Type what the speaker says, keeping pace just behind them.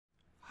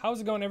How's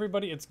it going,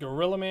 everybody? It's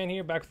Gorillaman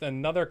here, back with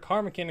another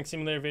car mechanic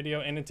simulator video.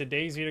 And in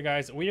today's video,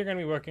 guys, we are going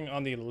to be working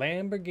on the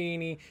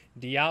Lamborghini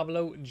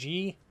Diablo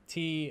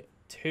GT2.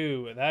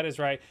 That is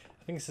right.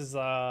 I think this is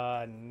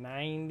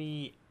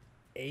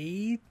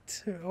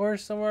 98 or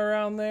somewhere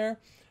around there.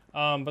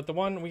 But the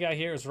one we got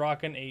here is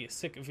rocking a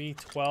sick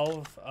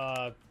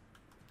V12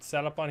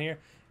 setup on here.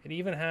 It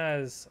even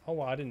has, oh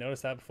wow, I didn't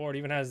notice that before. It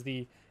even has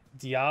the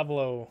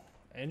Diablo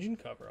engine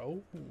cover.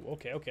 Oh,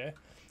 okay.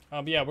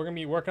 But yeah, we're going to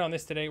be working on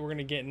this today. We're going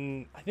to get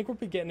in, I think we'll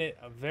be getting it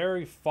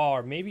very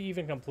far, maybe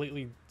even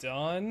completely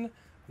done.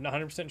 I'm not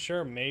 100%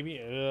 sure,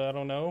 maybe, I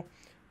don't know.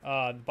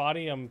 The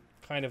body I'm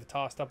kind of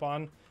tossed up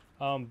on.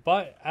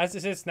 But as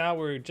it is now,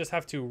 we just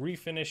have to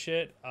refinish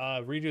it,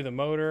 redo the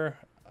motor.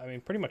 I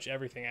mean, pretty much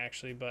everything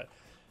actually, but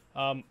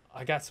I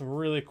got some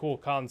really cool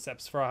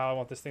concepts for how I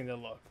want this thing to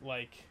look.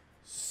 Like,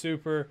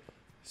 super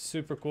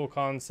cool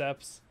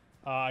concepts.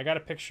 I got a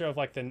picture of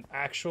like the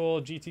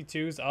actual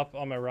GT2s up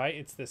on my right.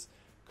 It's this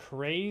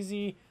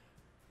crazy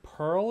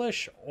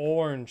pearlish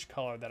orange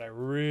color that I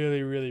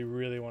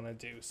really want to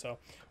do. So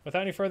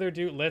without any further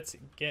ado, let's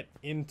get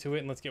into it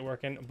and let's get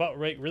working. But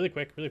really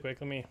quick,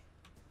 let me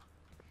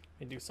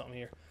do something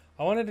here.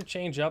 I wanted to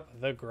change up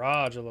the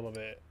garage a little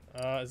bit.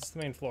 Is this the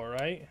main floor,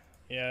 right?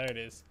 Yeah, there it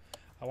is.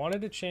 I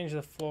wanted to change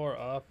the floor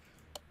up.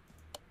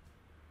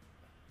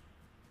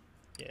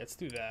 Yeah, let's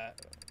do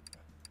that.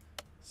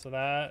 So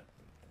that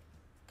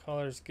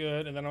color's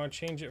good, and then I want to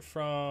change it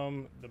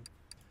from the,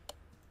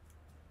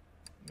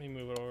 let me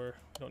move it over.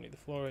 Don't need the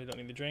floor, I don't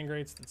need the drain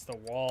grates, it's the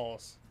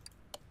walls.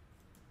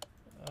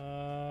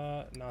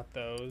 Not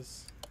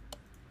those.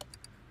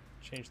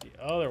 Change the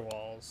other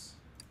walls.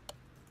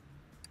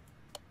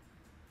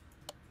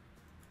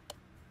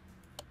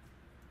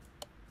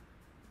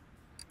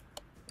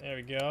 There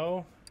we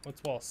go.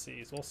 What's wall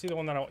C? So we'll see the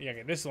one that I, yeah,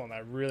 okay, this is the one that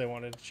I really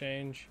wanted to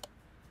change.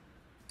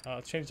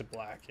 Let's change to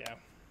black, yeah.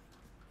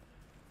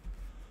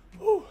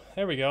 Whew,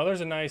 there we go.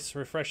 There's a nice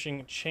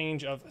refreshing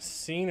change of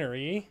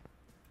scenery.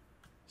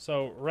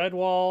 So red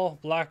wall,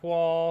 black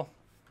wall.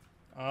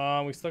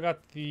 We still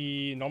got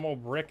the normal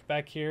brick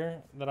back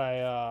here that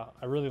I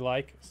really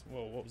like.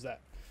 Whoa, what was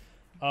that?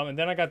 And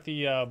then I got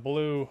the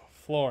blue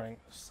flooring.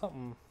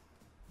 Something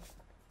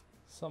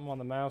on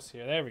the mouse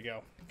here. There we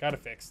go. Got it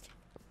fixed.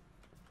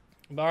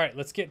 But all right,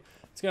 let's get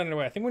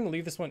underway. I think we're gonna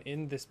leave this one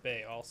in this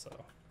bay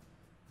also.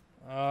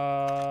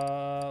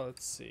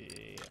 Let's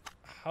see.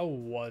 How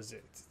was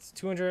it? It's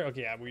 200.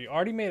 Okay, yeah, we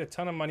already made a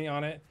ton of money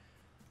on it.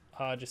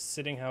 Just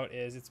sitting how it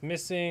is. It's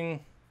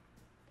missing,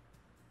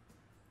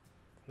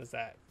 what is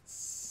that?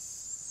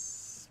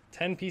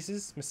 10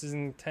 pieces.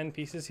 Missing 10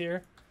 pieces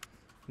here.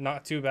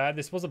 Not too bad.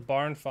 This was a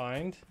barn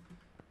find.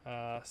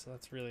 So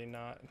that's really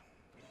not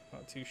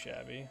too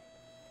shabby.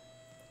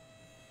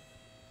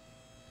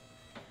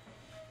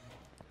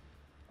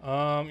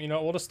 You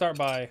know, we'll just start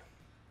by,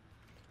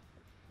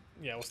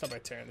 yeah, we'll start by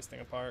tearing this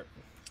thing apart.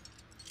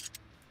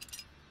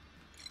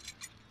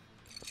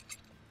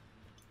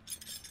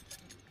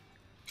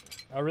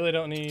 I really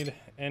don't need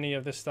any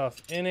of this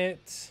stuff in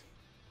it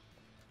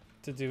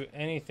to do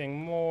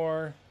anything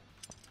more.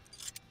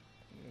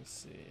 Let me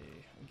see.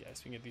 I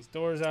guess we can get these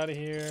doors out of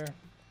here.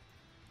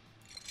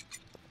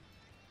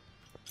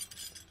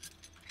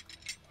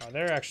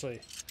 There are actually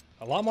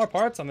a lot more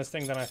parts on this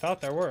thing than I thought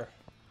there were.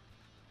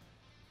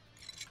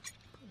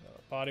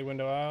 Body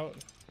window out.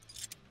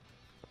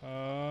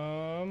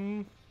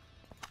 1%.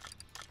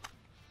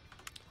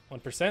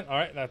 All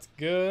right, that's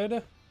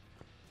good.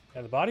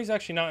 Yeah, the body's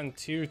actually not in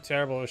too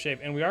terrible a shape,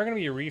 and we are going to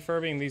be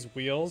refurbing these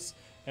wheels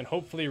and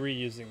hopefully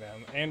reusing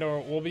them, and or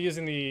we'll be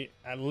using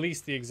at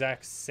least the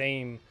exact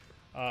same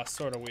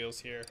sort of wheels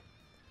here.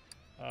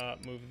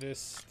 Move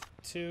this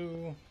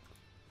to.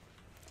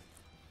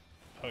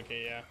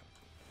 Okay,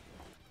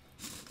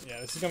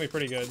 yeah, this is gonna be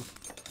pretty good.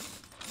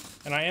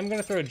 And I am going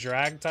to throw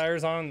drag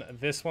tires on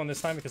this one this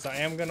time because I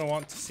am going to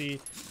want to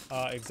see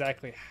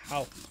exactly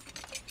how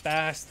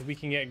fast we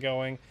can get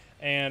going.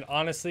 And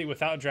honestly,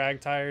 without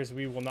drag tires,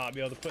 we will not be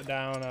able to put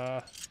down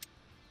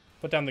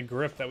the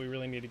grip that we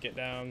really need to get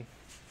down.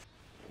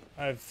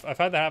 I've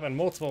had that happen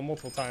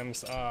multiple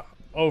times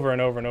over and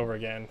over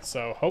again.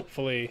 So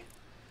hopefully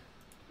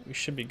we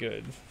should be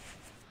good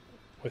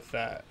with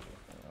that.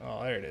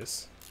 Oh, there it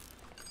is.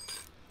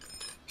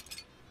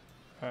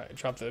 Alright,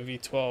 drop the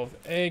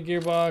V12A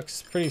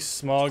gearbox. Pretty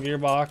small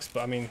gearbox,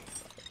 but I mean,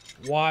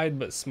 wide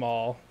but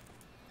small.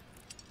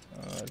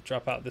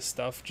 Drop out this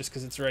stuff just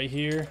because it's right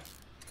here.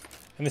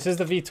 And this is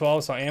the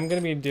V12, so I am going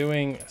to be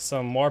doing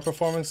some more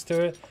performance to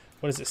it.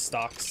 What is it,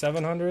 stock?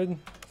 700?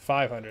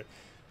 500.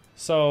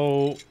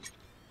 So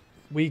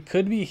we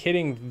could be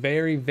hitting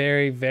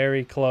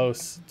very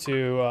close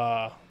to,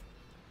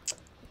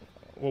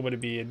 what would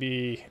it be? It'd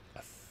be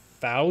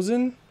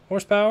 1,000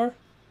 horsepower?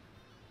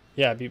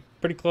 Yeah, it'd be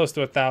pretty close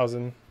to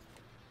 1,000.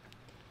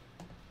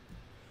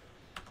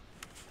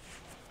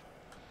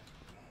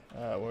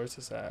 Where's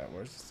this at?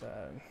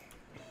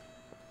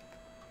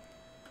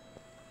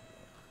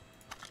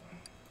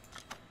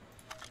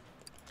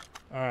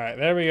 All right,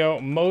 there we go.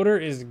 Motor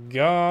is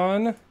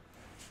gone.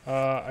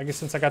 I guess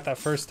since I got that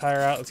first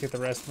tire out, let's get the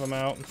rest of them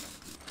out.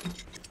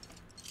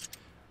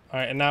 All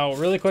right, and now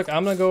really quick,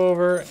 I'm gonna go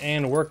over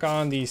and work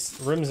on these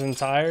rims and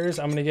tires.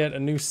 I'm gonna get a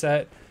new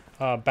set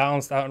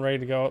balanced out and ready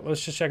to go.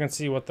 Let's just check and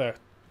see what the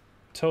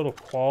total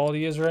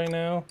quality is right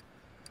now.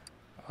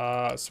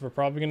 So we're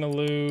probably gonna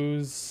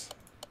lose.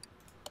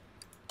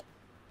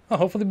 Oh,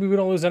 hopefully we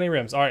don't lose any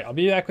rims. All right, I'll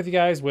be back with you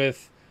guys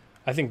with,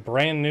 I think,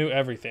 brand new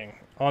everything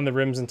on the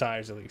rims and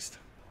tires at least.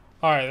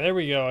 All right, there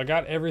we go. I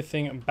got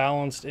everything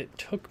balanced. It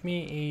took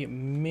me a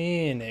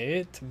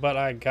minute, but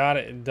I got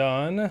it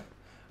done.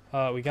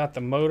 We got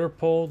the motor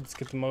pulled. Let's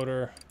get the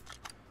motor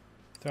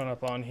thrown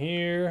up on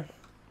here.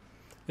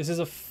 This is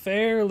a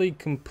fairly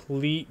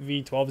complete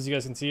V12, as you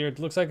guys can see here. It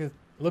looks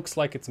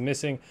like it's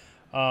missing.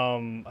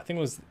 I think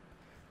it was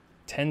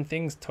 10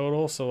 things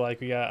total. So like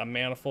we got a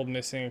manifold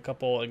missing, a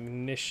couple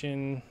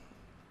ignition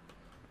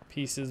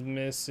pieces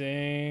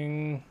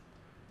missing,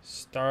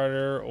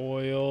 starter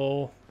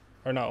oil,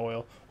 or not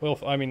oil.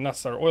 I mean not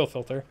starter, oil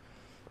filter,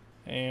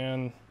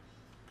 and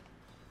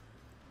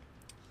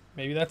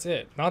maybe that's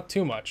it. Not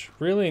too much.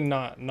 Really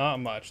not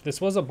much. This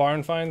was a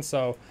barn find,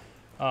 so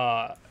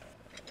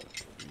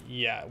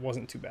yeah, it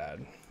wasn't too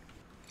bad.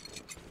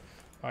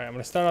 All right, I'm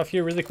going to start off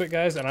here really quick,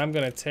 guys, and I'm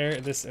going to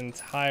tear this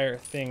entire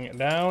thing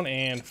down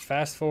and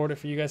fast forward it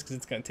for you guys because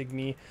it's going to take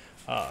me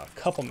a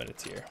couple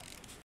minutes here.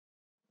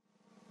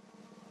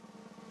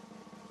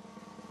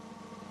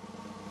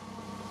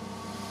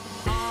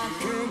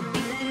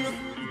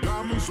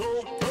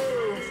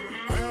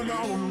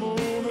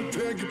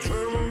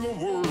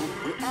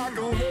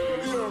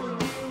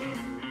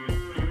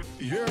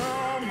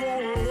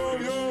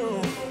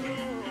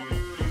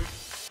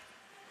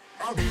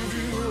 I'll give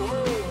you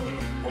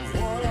all of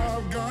what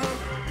I've got.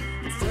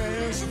 The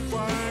fancy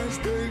finds,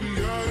 baby,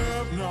 I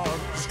have not.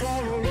 Just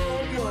gonna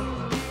love you.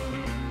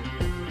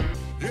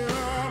 Yeah,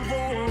 I'm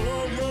gonna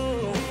love you.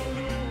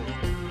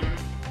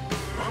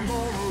 I'm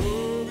gonna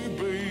love you,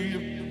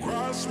 babe.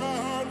 Cross my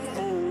heart and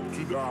hope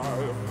to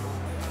die.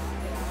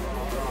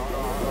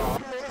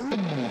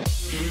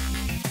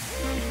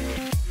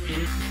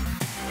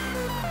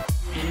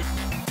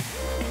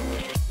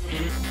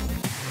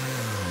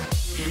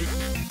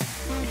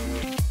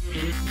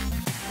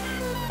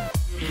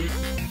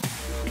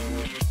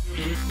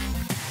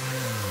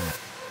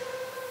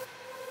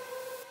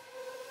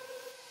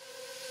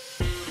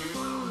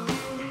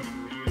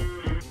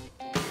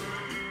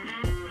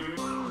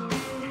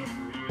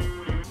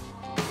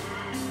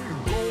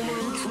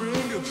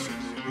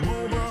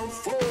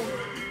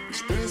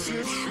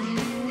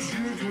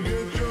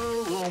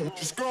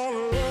 Just gonna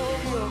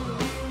love you.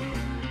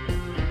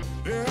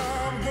 Yeah,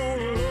 I'm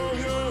gonna love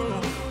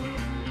you.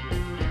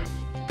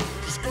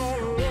 Just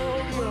gonna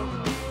love you.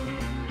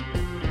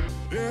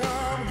 Yeah,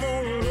 I'm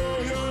gonna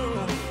love you.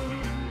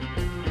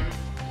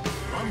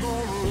 I'm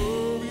gonna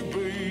love you,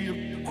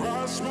 babe.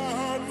 Cross my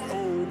heart and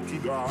hope to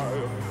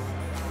die.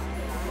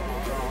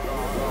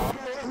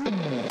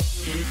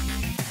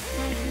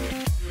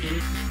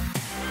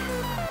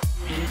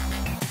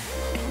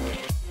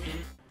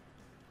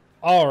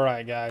 All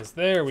right, guys,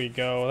 there we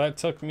go. That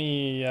took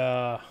me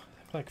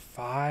like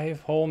 5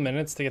 whole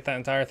minutes to get that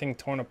entire thing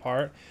torn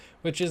apart,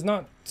 which is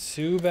not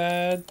too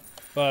bad,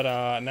 but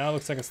now it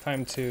looks like it's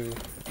time to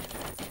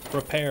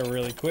repair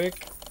really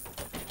quick.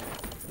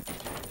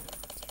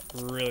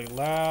 It's really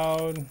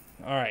loud.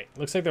 All right,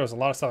 looks like there was a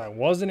lot of stuff I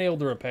wasn't able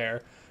to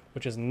repair,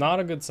 which is not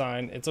a good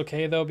sign. It's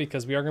okay though,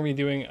 because we are going to be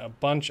doing a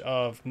bunch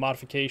of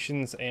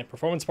modifications and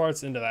performance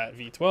parts into that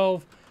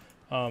V12,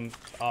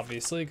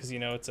 obviously, because you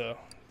know it's a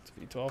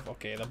V12.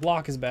 Okay, the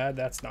block is bad.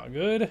 That's not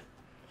good.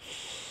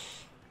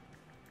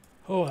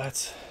 Oh,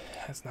 that's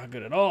not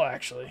good at all,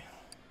 actually.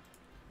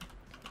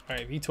 All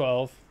right,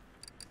 V12.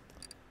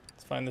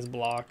 Let's find this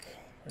block.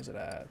 Where's it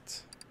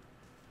at?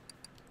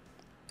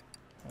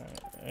 All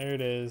right, there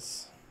it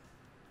is.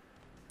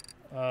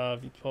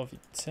 V12,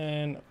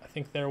 V10. I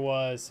think there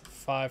was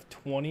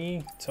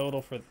 520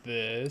 total for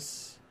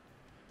this.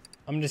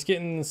 I'm just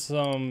getting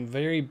some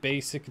very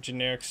basic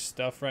generic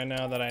stuff right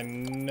now that I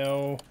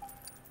know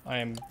I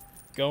am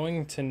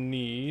going to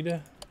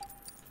need.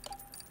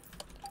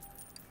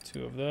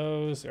 2 of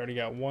those. I already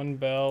got 1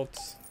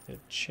 belt, a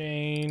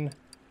chain.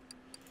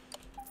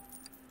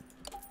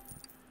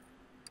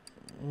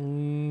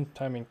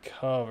 Timing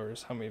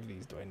covers. How many of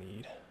these do I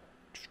need?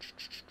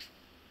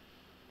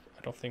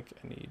 I don't think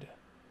I need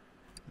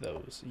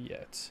those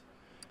yet.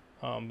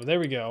 But there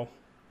we go.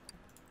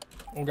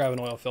 We'll grab an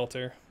oil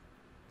filter.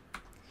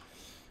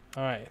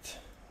 All right.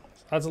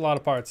 So that's a lot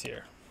of parts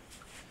here.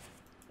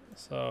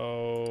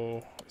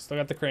 So still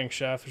got the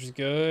crankshaft, which is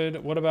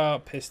good. What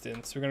about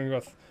pistons? We're gonna go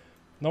with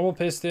normal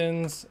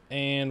pistons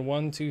and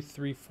 1, 2,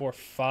 3, 4,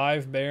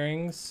 5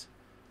 bearings.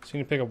 So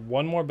you're gonna pick up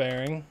 1 more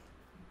bearing.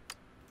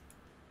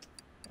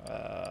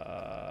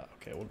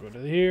 Okay, we'll go to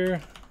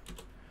here.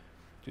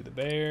 Do the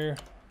bear.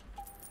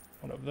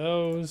 1 of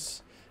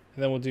those,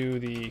 and then we'll do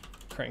the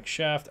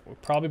crankshaft. We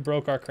probably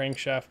broke our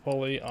crankshaft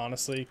pulley,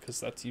 honestly, because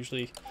that's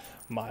usually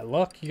my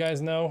luck, you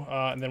guys know.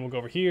 And then we'll go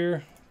over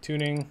here,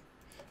 tuning.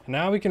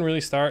 Now we can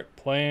really start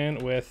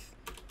playing with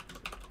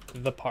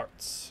the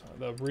parts,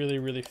 the really,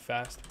 really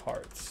fast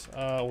parts.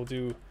 We'll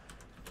do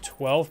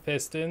 12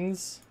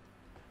 pistons.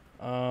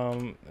 Let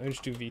me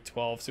just do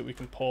V12, see what we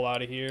can pull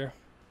out of here.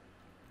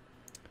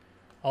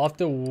 I'll have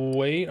to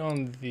wait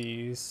on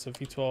these. So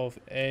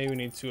V12A, we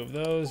need 2 of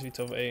those.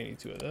 V12A, we need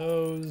 2 of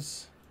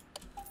those.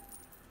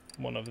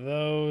 1 of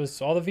those.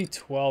 So all the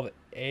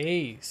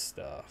V12A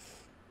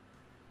stuff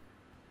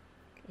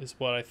is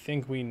what I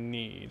think we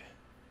need.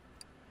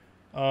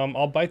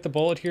 I'll bite the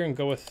bullet here and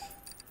go with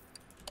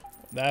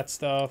that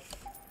stuff,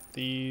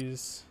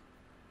 these,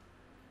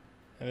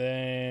 and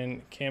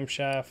then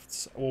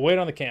camshafts. We'll wait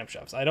on the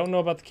camshafts. I don't know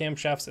about the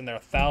camshafts, and they're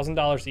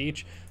 $1,000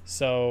 each,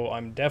 so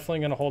I'm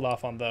definitely going to hold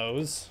off on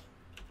those.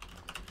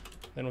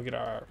 Then we'll get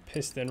our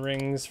piston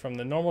rings from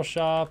the normal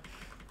shop.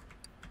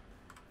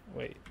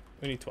 Wait,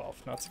 we need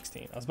 12, not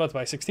 16. I was about to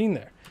buy 16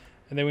 there.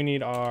 And then we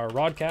need our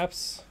rod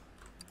caps.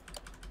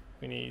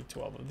 We need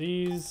 12 of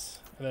these.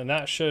 And then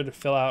that should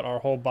fill out our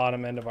whole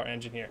bottom end of our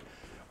engine here.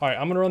 All right,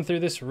 I'm gonna run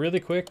through this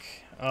really quick,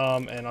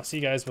 and I'll see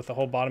you guys with the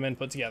whole bottom end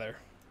put together.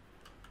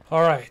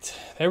 All right,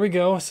 there we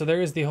go. So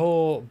there is the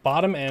whole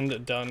bottom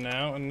end done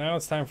now, and now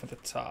it's time for the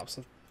top.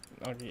 So,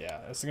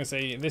 yeah, I was gonna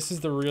say, this is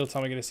the real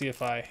time I'm gonna see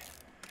if I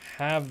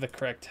have the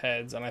correct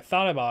heads, and I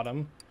thought I bought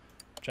them,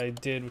 which I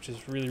did, which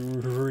is really,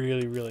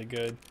 really, really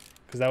good,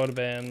 because that would have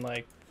been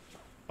like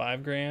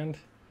 $5 grand.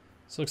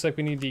 So it looks like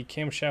we need the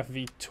camshaft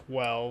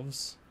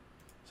V12s.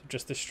 So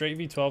just the straight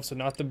V12, so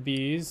not the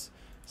Bs.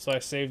 So I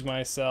saved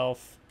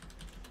myself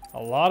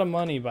a lot of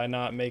money by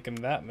not making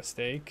that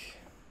mistake.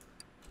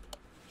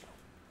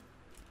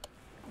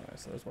 All right,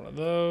 so there's one of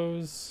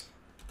those.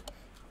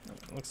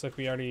 Looks like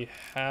we already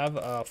have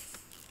a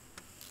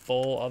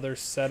full other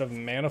set of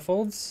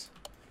manifolds.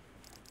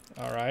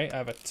 All right, I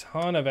have a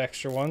ton of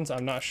extra ones.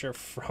 I'm not sure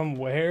from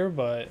where,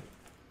 but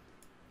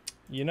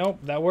you know,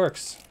 that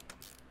works.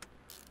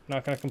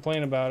 Not gonna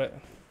complain about it.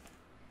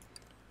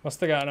 Must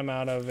have gotten them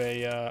out of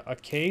a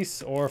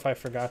case, or if I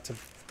forgot to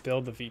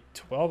build the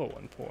V12 at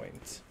one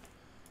point.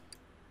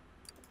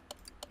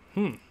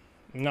 I'm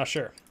not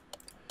sure.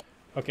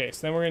 Okay,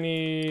 so then we're gonna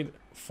need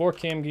 4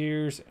 cam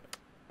gears.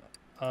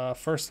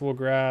 First we'll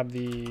grab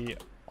the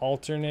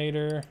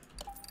alternator,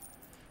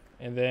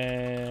 and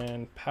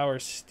then power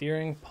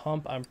steering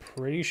pump. I'm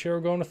pretty sure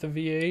we're going with the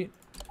V8.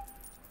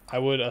 I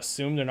would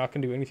assume they're not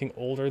gonna do anything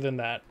older than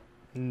that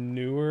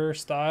newer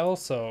style,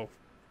 so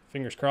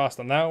fingers crossed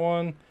on that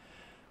one.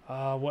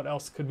 What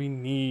else could we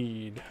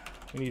need?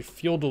 We need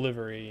fuel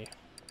delivery.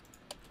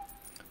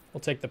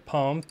 We'll take the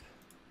pump.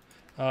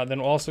 Then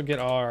we'll also get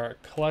our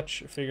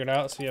clutch figured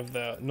out. So we have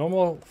the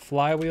normal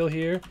flywheel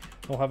here.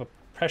 We'll have a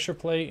pressure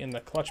plate in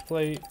the clutch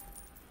plate.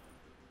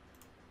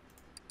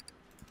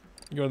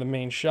 Go to the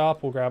main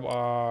shop. We'll grab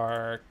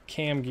our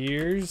cam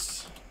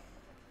gears.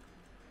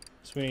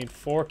 So we need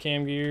 4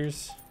 cam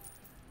gears.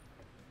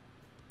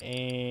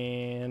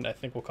 And I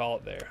think we'll call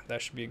it there.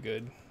 That should be a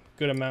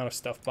good amount of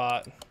stuff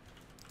bought.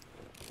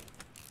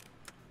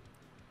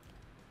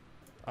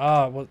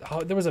 Well,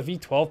 there was a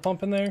V12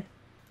 pump in there?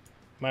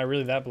 Am I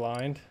really that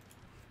blind?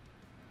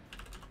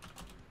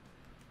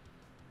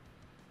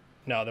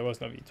 No, there was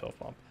no V12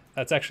 pump.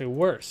 That's actually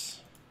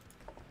worse.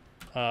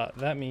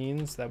 That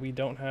means that we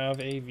don't have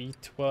a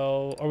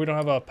V12, or we don't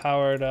have a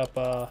powered up,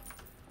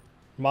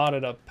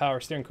 modded up power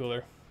steering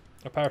cooler,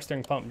 or power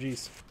steering pump,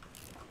 geez.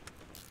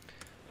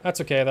 That's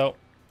okay though.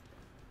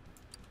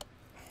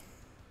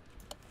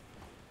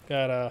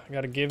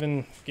 Gotta give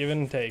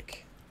and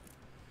take.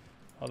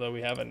 Although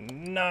we have a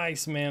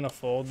nice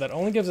manifold that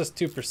only gives us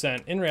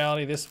 2%. In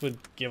reality, this would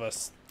give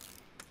us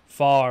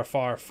far,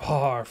 far,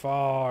 far,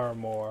 far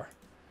more.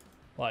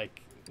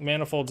 Like,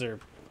 manifolds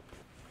are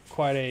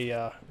quite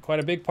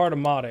a big part of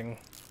modding,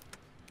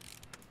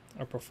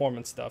 or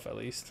performance stuff at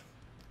least.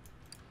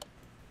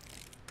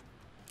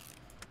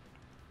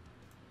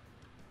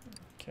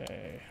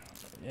 Okay.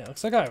 Yeah,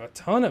 looks like I have a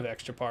ton of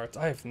extra parts.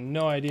 I have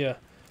no idea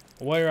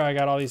where I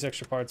got all these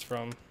extra parts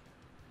from.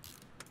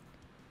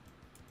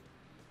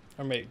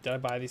 Or maybe, did I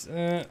buy these?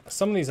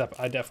 Some of these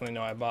I definitely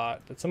know I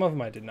bought, but some of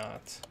them I did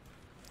not.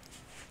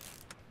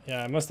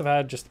 Yeah, I must have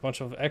had just a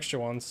bunch of extra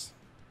ones.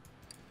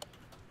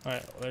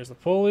 Alright, well, there's the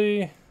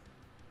pulley.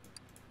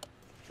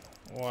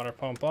 Water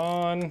pump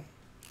on.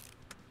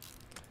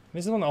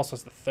 This is the one that also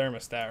has the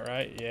thermostat,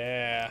 right?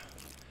 Yeah.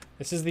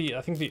 This is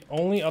I think the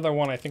only other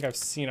one I think I've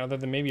seen, other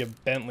than maybe a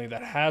Bentley,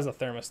 that has a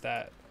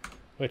thermostat,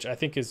 which I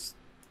think is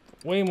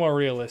way more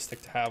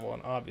realistic to have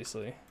one,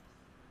 obviously.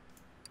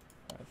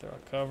 Alright, throw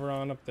a cover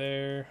on up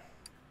there.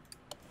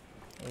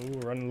 Ooh,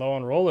 running low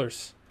on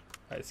rollers.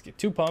 Alright, let's get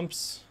 2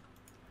 pumps.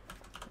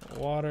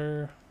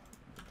 Water.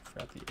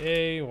 Forgot the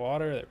A,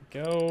 water, there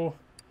we go.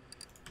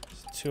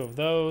 Just 2 of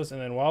those, and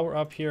then while we're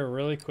up here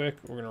really quick,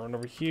 we're gonna run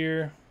over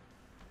here.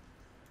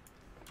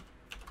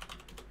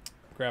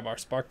 Grab our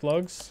spark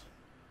plugs.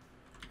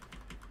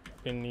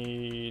 We're gonna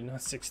need,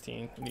 not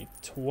 16, we need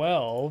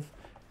 12.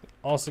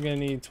 Also gonna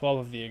need 12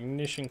 of the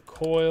ignition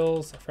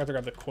coils. I forgot to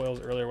grab the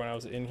coils earlier when I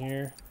was in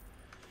here.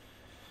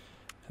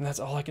 And that's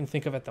all I can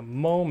think of at the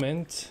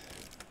moment.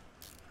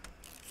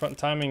 Front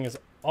timing is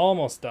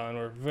almost done.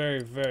 We're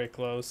very, very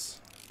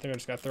close. I think I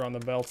just got to throw on the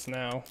belts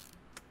now.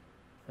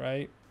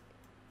 Right?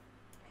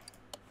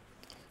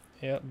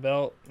 Yep,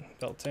 belt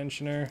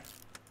tensioner.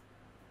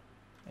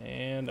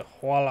 And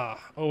voila.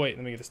 Oh, wait,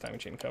 let me get this timing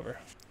chain cover.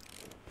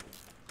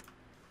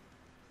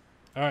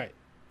 All right.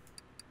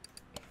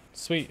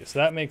 Sweet. So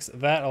that makes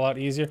that a lot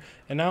easier.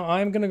 And now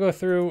I'm going to go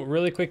through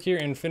really quick here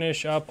and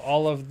finish up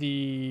all of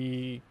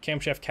the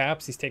camshaft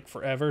caps. These take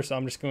forever, so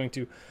I'm just going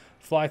to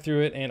fly through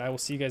it, and I will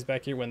see you guys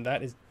back here when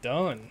that is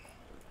done.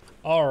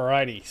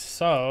 Alrighty,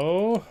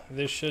 so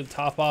this should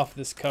top off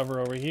this cover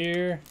over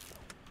here.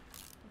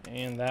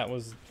 And that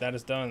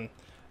is done.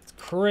 It's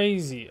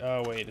crazy.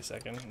 Oh, wait a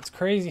second. It's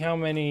crazy how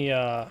many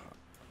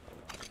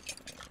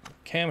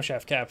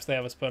camshaft caps they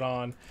have us put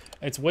on.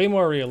 It's way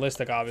more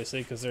realistic,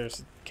 obviously, because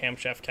there's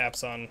camshaft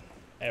caps on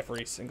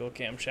every single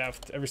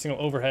camshaft, every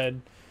single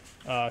overhead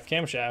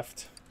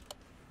camshaft.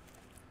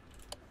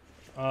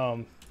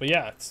 But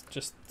yeah, it's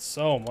just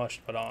so much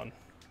to put on.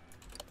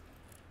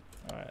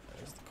 Alright,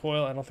 there's the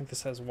coil. I don't think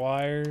this has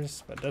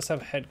wires, but it does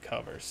have head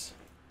covers.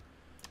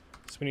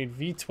 So we need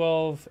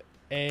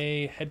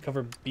V12A, head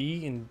cover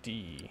B and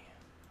D.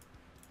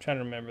 I'm trying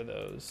to remember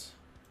those.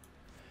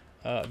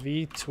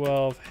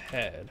 V12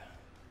 head.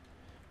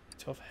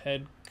 V12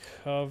 head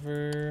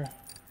cover.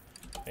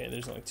 Okay,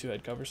 there's only 2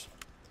 head covers.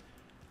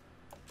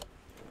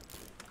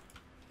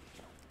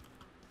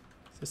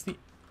 Is this the...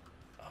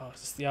 Oh,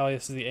 this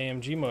is the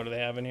AMG motor they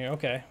have in here.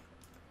 Okay.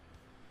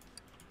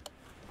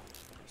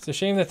 It's a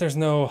shame that there's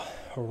no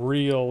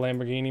real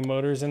Lamborghini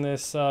motors in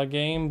this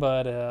game,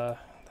 but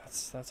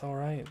that's all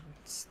right.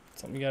 It's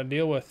something you got to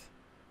deal with.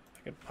 I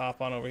could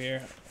pop on over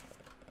here.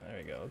 There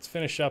we go. Let's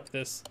finish up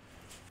this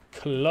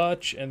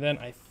clutch, and then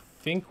I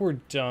think we're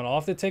done. I'll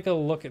have to take a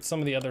look at some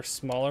of the other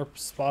smaller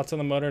spots on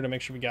the motor to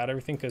make sure we got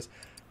everything, because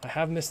I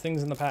have missed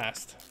things in the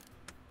past.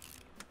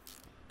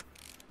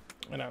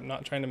 And I'm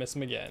not trying to miss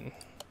them again.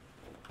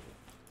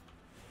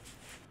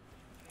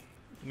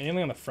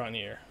 Mainly on the front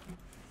here.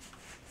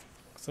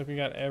 Looks like we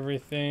got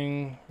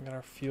everything. We got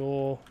our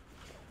fuel.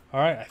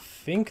 Alright, I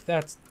think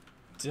that's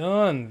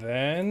done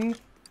then.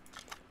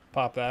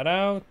 Pop that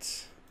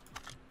out.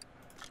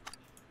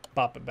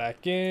 Pop it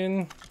back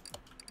in.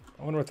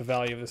 I wonder what the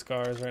value of this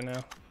car is right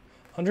now.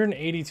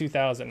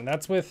 182,000, and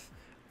that's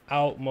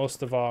without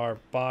most of our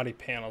body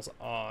panels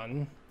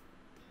on.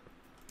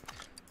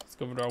 Let's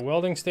go over to our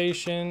welding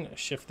station,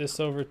 shift this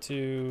over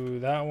to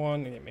that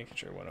one, yeah, making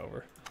sure it went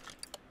over.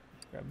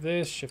 Grab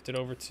this, shift it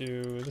over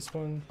to this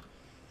one.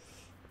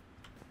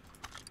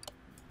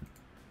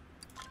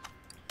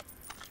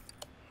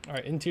 All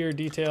right, interior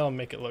detail,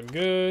 make it look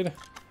good.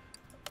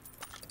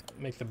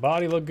 Make the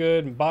body look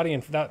good. Body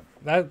and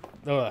the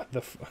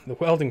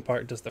welding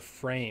part does the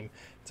frame.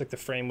 It's like the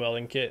frame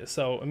welding kit,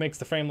 so it makes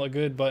the frame look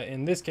good. But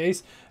in this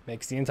case, it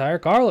makes the entire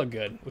car look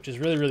good, which is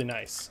really, really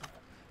nice.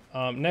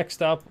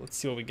 Next up, let's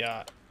see what we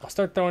got. I'll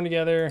start throwing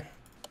together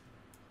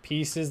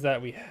pieces that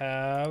we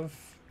have.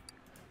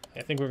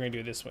 I think we're gonna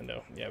do this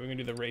window. Yeah, we're gonna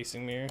do the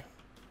racing mirror.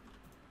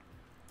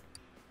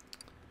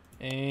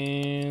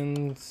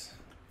 And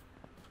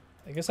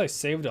I guess I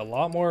saved a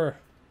lot more.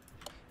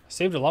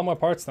 Saved a lot more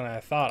parts than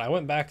I thought. I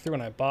went back through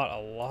and I bought a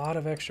lot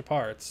of extra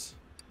parts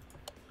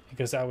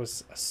because I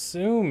was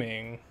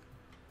assuming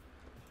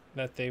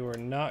that they were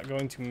not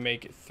going to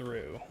make it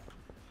through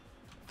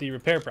the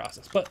repair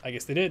process, but I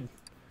guess they did.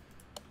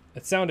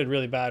 It sounded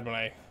really bad when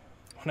I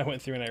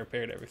went through and I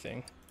repaired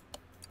everything.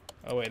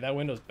 Oh wait, that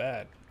window's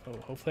bad. Oh,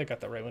 hopefully I got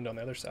the right window on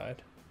the other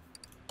side.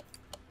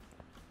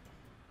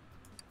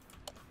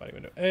 Body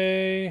window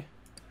A.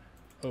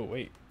 Oh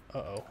wait,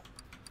 uh-oh.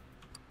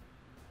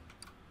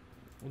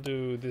 We'll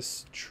do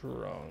this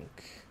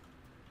trunk.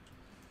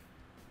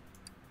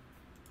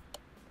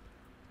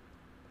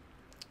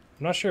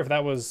 I'm not sure if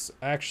that was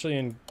actually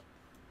in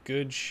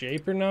good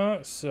shape or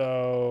not,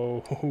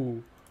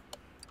 so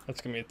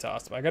that's gonna be a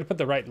toss. I gotta put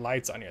the right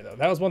lights on here though.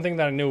 That was one thing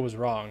that I knew was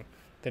wrong.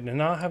 They did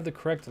not have the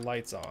correct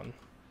lights on.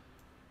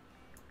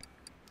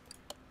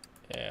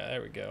 Yeah,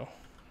 there we go.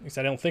 At least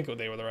I don't think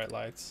they were the right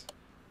lights.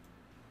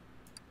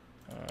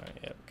 Alright,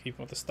 yep, keep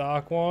them with the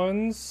stock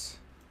ones.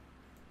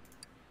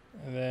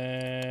 And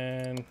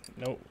then,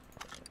 nope.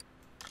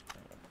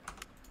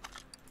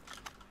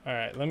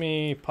 Alright, let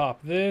me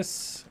pop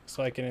this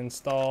so I can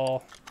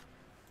install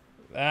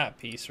that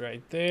piece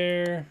right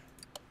there.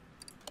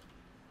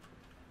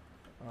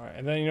 Alright,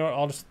 and then you know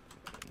what,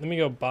 let me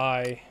go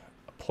buy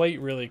a plate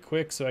really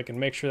quick so I can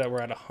make sure that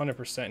we're at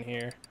 100%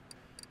 here.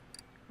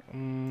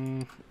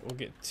 We'll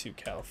get 2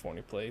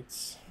 California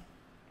plates.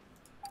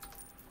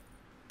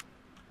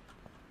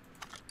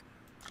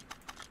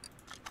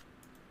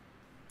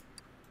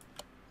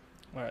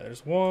 Alright,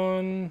 there's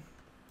 1.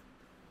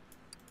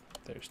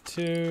 There's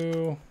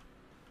 2.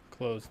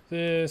 Close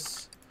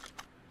this.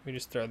 We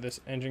just throw this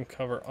engine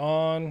cover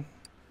on.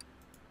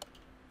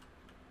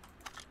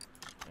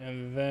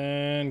 And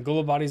then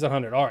global body's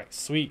 100. Alright,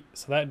 sweet.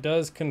 So that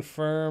does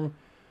confirm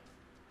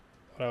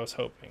what I was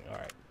hoping.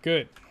 Alright,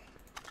 good.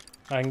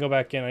 I can go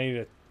back in. I need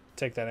to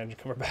take that engine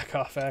cover back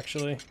off,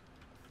 actually.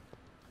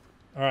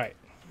 Alright.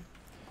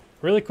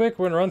 Really quick,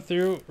 we're gonna run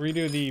through,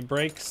 redo the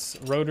brakes,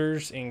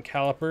 rotors, and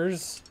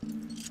calipers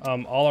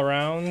all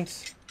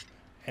around.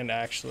 And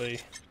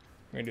actually,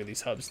 we're gonna do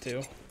these hubs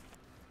too.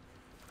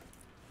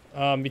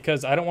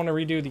 Because I don't want to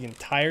redo the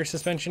entire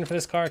suspension for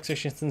this car,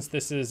 especially since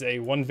this is a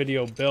one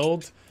video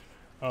build.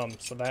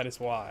 So that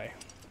is why.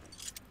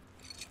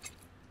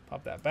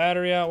 Pop that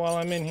battery out while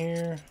I'm in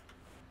here.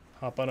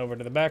 Hop on over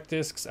to the back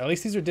discs. At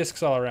least these are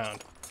discs all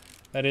around.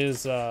 That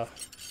is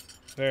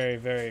very,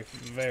 very,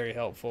 very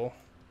helpful.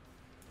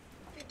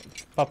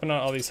 Popping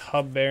out all these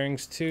hub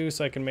bearings too,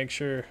 so I can make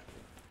sure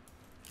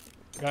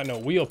got no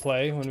wheel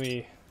play when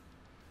we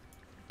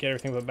get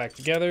everything put back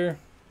together.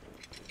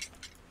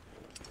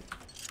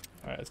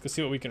 All right, let's go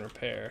see what we can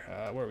repair.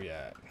 Where are we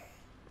at?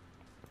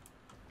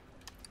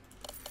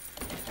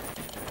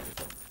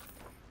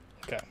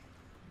 Okay.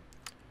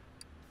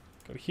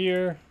 Go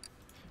here.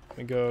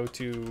 We go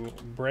to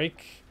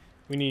brake.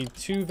 We need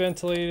 2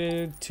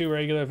 ventilated, 2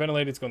 regular.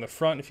 Ventilated's go in the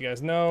front, if you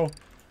guys know.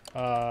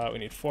 We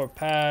need 4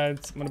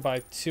 pads. I'm gonna buy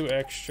 2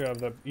 extra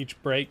of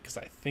each brake because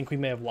I think we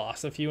may have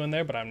lost a few in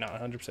there, but I'm not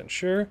 100%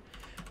 sure.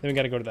 Then we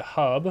gotta go to the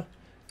hub.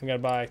 We gotta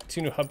buy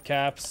 2 new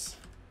hubcaps,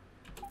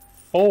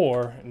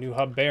 4 new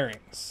hub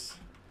bearings.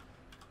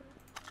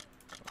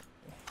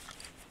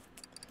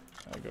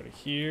 I'll go to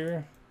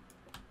here.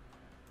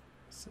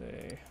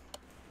 Say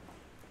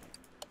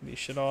these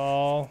should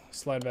all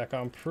slide back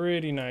on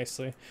pretty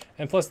nicely,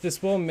 and plus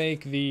this will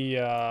make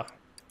the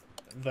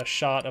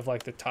shot of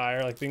like the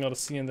tire, like being able to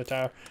see in the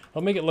tire,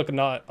 it'll make it look a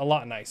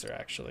lot nicer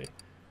actually.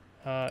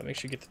 Make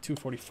sure you get the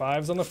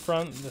 245s on the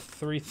front, the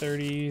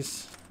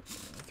 330s,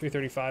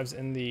 335s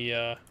in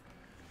the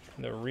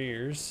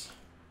rears.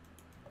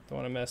 Don't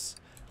want to mess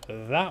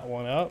that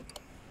one up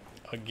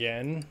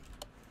again.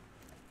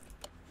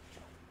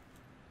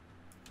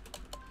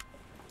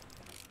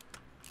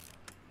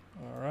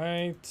 All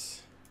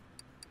right,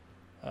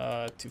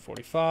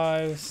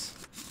 245s.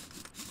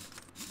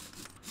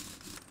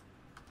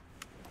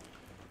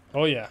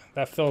 Oh yeah,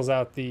 that fills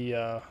out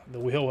the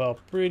wheel well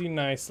pretty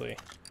nicely.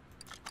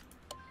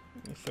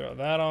 Let me throw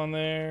that on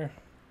there.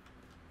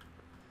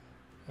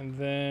 And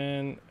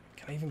then,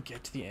 can I even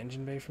get to the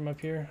engine bay from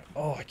up here?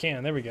 Oh, I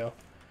can, there we go.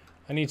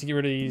 I need to get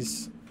rid of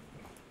these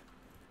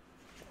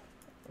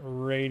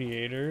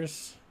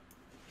radiators.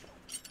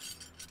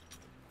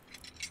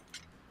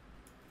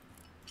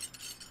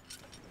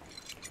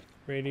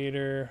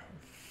 Radiator,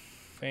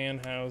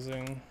 fan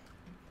housing.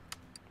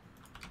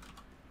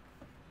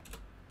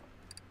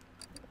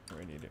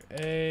 Radiator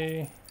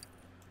A,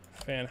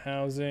 fan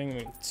housing, we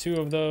need 2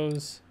 of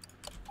those.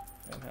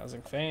 Fan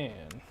housing,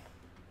 fan.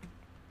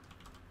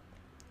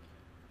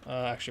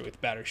 Actually, with the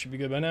battery should be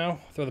good by now.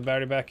 Throw the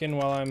battery back in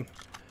while I'm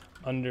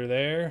under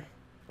there.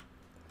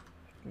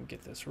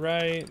 Get this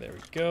right, there we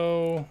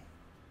go.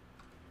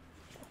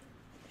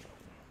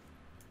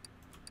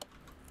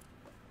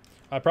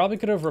 I probably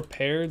could have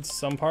repaired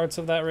some parts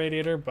of that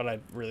radiator, but I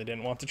really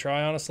didn't want to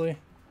try, honestly.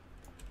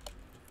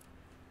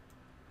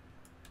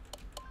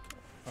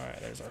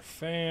 Alright, there's our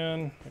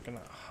fan. We're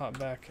gonna hop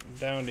back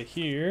down to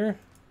here.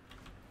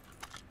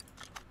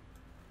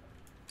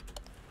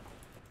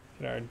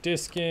 Get our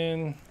disc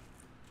in.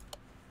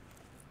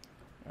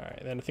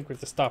 Alright, then I think we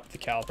have to stop the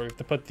caliper. We have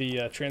to put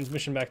the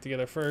transmission back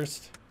together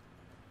first.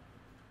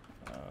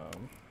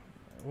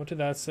 What did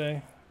that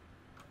say?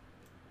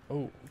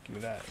 Oh, give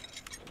me that.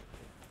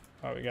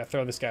 Alright, we gotta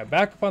throw this guy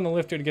back up on the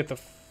lifter to get the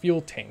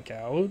fuel tank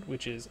out,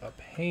 which is a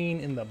pain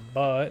in the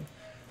butt.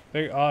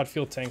 Very odd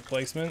fuel tank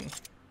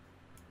placement.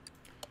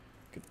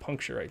 Could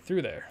puncture right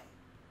through there.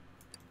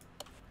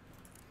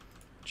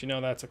 But you know,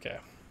 that's okay.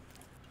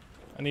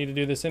 I need to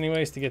do this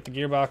anyways to get the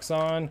gearbox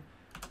on.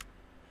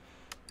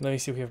 Let me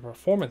see if we have a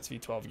performance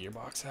V12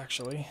 gearbox,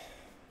 actually.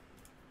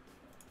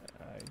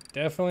 I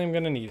definitely am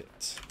going to need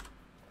it.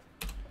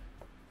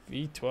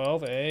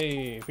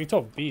 V12A.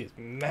 V12B is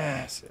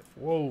massive.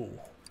 Whoa.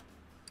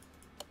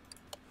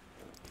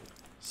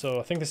 So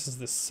I think this is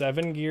the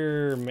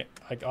 7-gear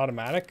like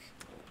automatic.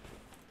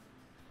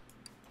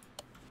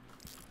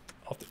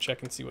 I'll have to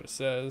check and see what it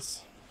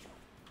says.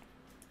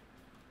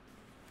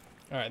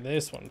 Alright,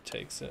 this one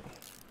takes it.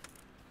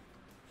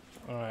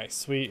 Alright,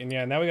 sweet. And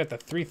yeah, now we got the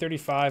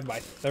 335 by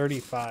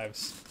 35s.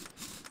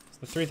 So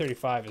the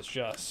 335 is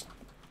just...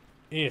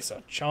 it's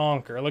a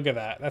chonker. Look at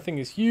that. That thing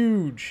is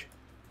huge.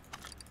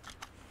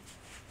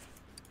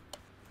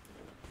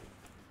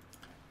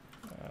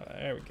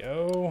 There we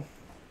go.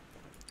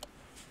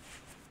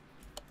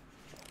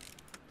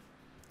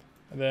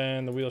 And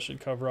then the wheel should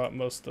cover up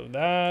most of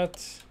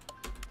that.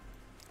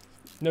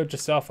 Note to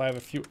self, I have a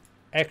few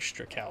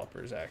extra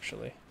calipers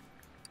actually.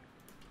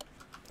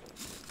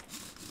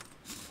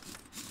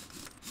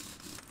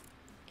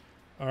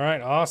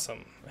 Alright,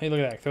 awesome. Hey, look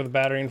at that. Throw the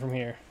battery in from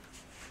here.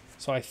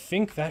 So I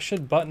think that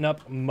should button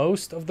up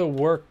most of the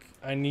work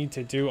I need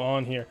to do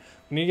on here.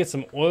 We need to get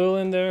some oil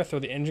in there, throw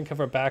the engine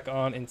cover back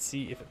on, and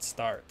see if it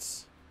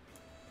starts.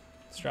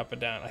 Let's drop it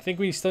down. I think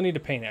we still need to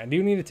paint it. I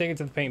do need to take it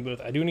to the paint booth.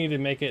 I do need to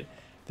make it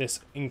this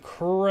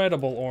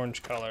incredible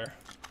orange color.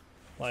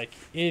 Like,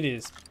 it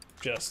is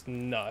just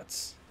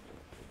nuts.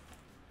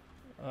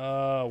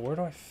 Where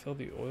do I fill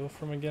the oil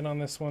from again on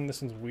this one?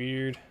 This one's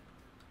weird.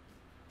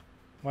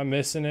 Am I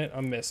missing it?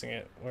 I'm missing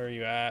it. Where are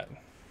you at?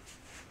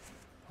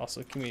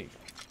 Also, give me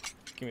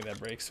that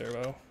brake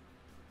servo.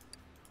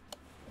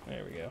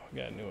 There we go. We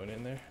got a new one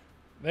in there.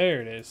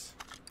 There it is.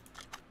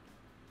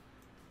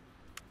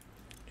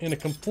 In a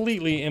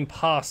completely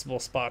impossible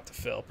spot to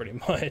fill, pretty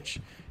much.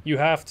 You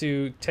have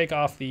to take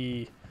off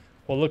the,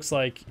 what looks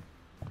like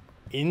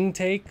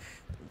intake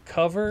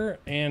cover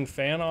and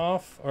fan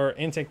off, or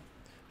intake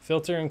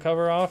filter and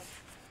cover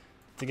off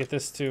to get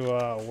this to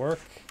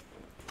work.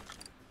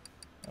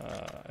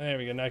 There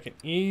we go. Now I can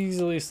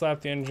easily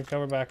slap the engine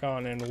cover back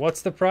on. And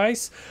what's the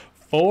price?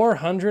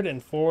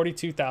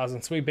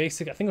 $442,000. So we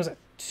basically, I think it was at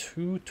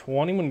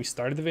 220 when we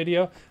started the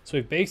video. So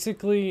we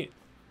basically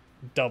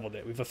doubled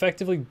it. We've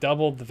effectively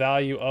doubled the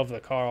value of the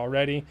car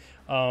already.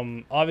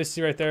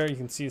 Obviously right there you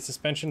can see the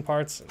suspension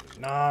parts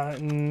not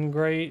in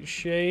great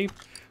shape.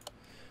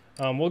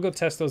 We'll go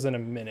test those in a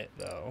minute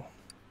though.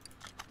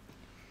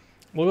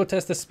 We'll go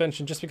test the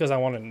suspension just because I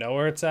want to know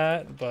where it's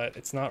at, but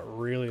it's not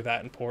really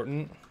that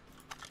important.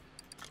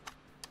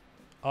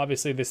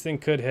 Obviously this thing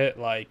could hit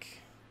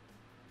like,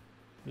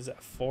 what is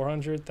that,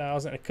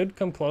 400,000? It could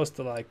come close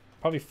to like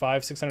probably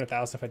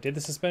 500,000-600,000 if I did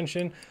the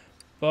suspension,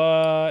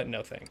 but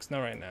no thanks, not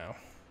right now.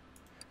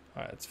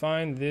 All right, let's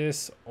find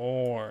this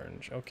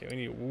orange. Okay, we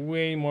need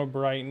way more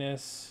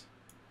brightness.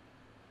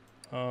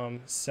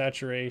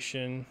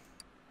 Saturation.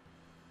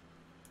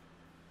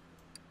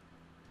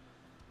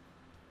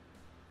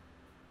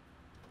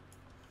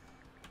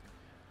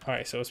 All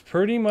right, so it's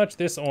pretty much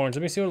this orange.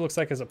 Let me see what it looks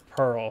like as a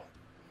pearl.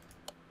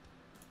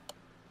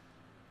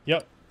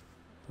 Yep,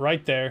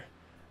 right there.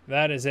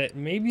 That is it.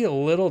 Maybe a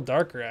little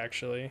darker,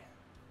 actually.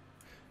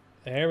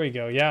 There we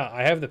go. Yeah,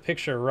 I have the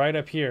picture right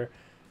up here,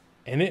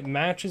 and it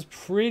matches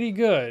pretty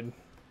good.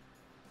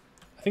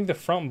 I think the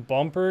front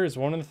bumper is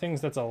one of the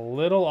things that's a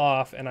little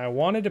off, and I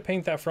wanted to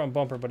paint that front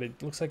bumper, but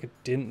it looks like it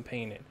didn't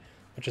paint it,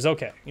 which is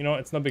okay. You know,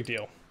 it's no big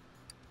deal.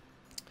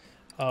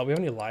 We have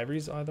any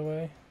liveries, either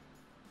way?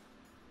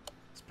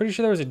 I'm pretty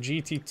sure there was a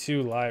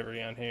GT2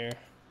 livery on here.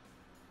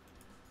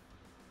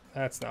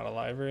 That's not a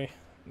livery.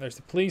 There's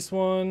the police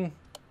one.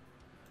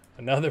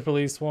 Another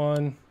police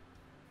one.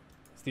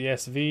 It's the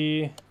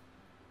SV.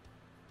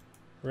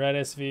 Red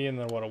SV, and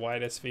then what, a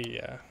white SV?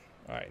 Yeah.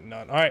 Alright,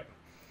 none. Alright.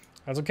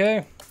 That's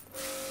okay.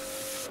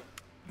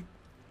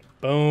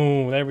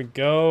 Boom. There we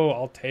go.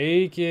 I'll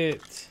take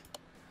it.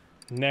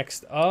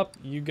 Next up,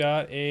 you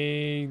got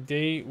a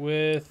date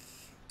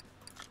with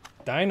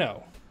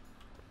Dyno.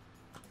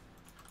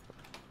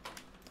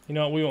 You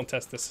know what? We won't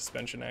test the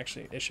suspension,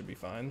 actually. It should be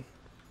fine.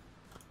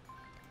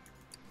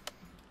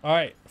 All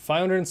right,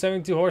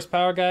 572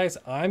 horsepower, guys.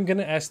 I'm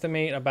gonna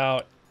estimate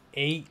about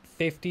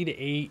 850 to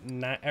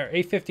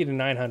 850 to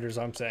 900 is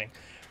what I'm saying.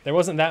 There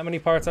wasn't that many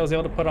parts I was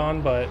able to put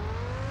on, but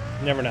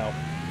you never know.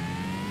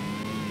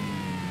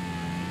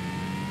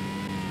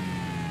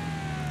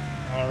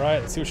 All right,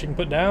 let's see what she can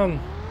put down.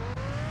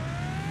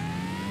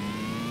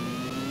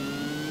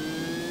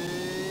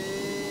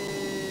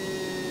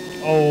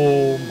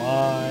 Oh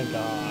my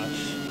gosh.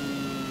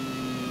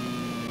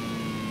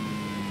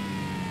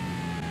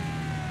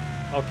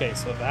 Okay,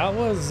 so that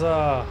was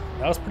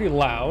pretty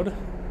loud.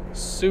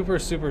 Super,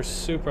 super,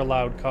 super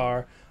loud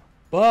car.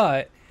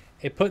 But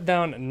it put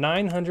down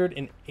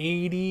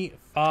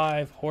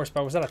 985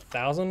 horsepower. Was that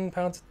 1,000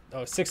 pounds?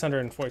 Oh,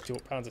 642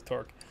 pounds of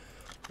torque.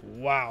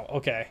 Wow,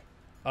 okay.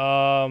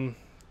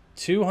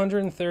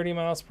 230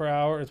 miles per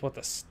hour is what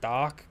the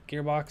stock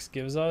gearbox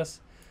gives us.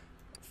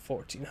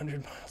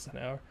 1,400 miles an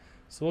hour.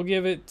 So we'll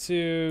give it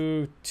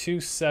to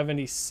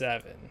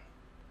 277.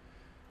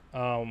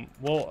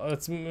 Well,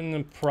 it's an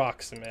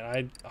approximate.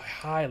 I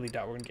highly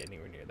doubt we're gonna get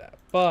anywhere near that,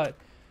 but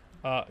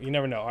you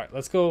never know. All right,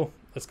 let's go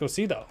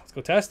see though. Let's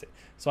go test it.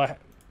 So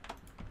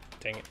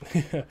dang it.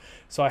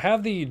 So I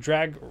have the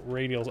drag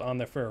radials on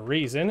there for a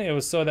reason. It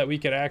was so that we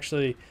could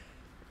actually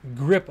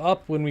grip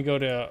up when we go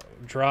to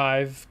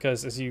drive,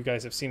 because as you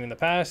guys have seen in the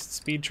past,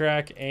 speed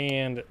track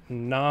and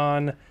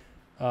non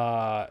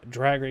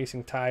drag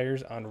racing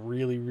tires on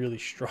really, really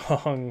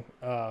strong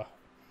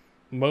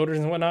motors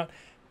and whatnot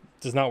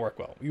does not work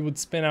well. You would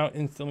spin out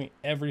instantly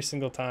every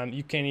single time.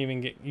 You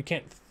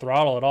can't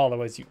throttle at all,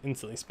 otherwise you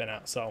instantly spin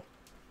out. So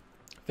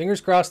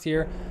fingers crossed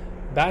here.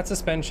 Bad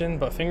suspension,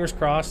 but fingers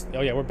crossed.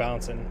 Oh yeah, we're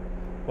bouncing.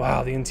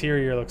 Wow, the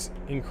interior looks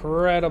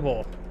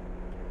incredible.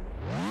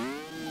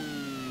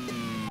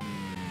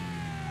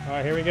 All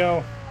right, here we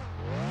go.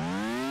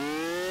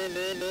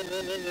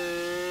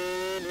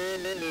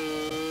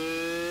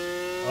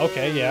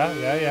 Okay,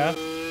 yeah.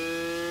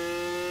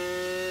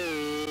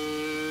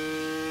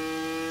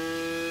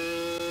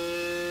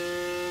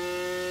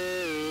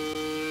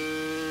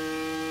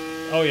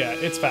 Oh yeah,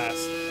 it's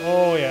fast.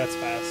 Oh yeah, it's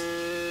fast.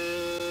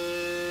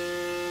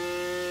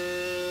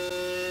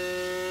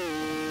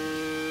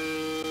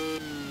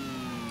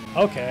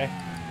 Okay.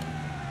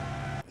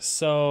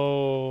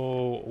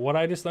 So what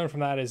I just learned from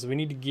that is we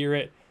need to gear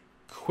it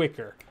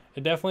quicker.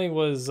 It definitely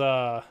was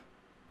yeah,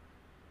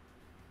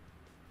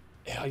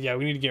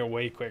 we need to gear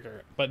way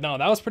quicker. But no,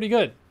 that was pretty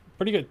good.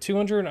 pretty good.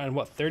 200 and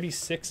what,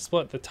 36 is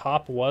what the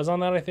top was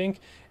on that, I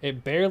think.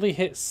 It barely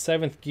hit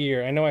 7th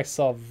gear. I know I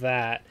saw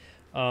that.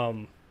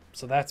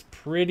 So that's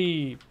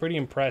pretty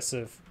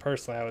impressive,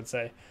 personally, I would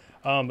say.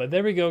 But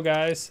there we go,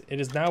 guys. It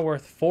is now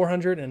worth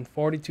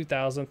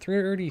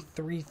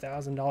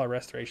 $443,000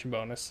 restoration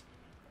bonus.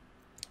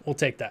 We'll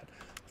take that.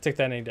 We'll take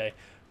that any day.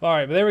 All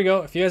right, but there we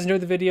go. If you guys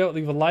enjoyed the video,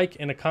 leave a like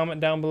and a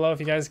comment down below. If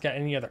you guys got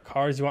any other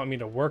cars you want me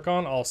to work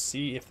on, I'll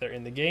see if they're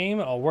in the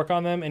game. I'll work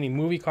on them. Any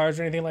movie cars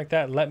or anything like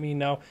that, let me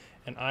know,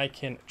 and I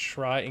can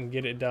try and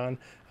get it done.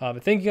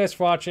 But thank you guys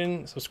for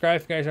watching. Subscribe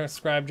if you guys aren't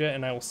subscribed yet,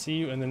 and I will see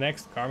you in the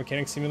next Car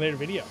Mechanic Simulator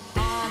video.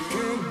 I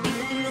can't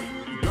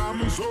believe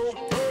diamonds so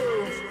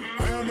pearls,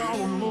 and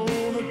I'm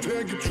gonna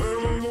take you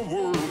traveling the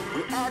world.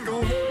 I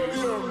go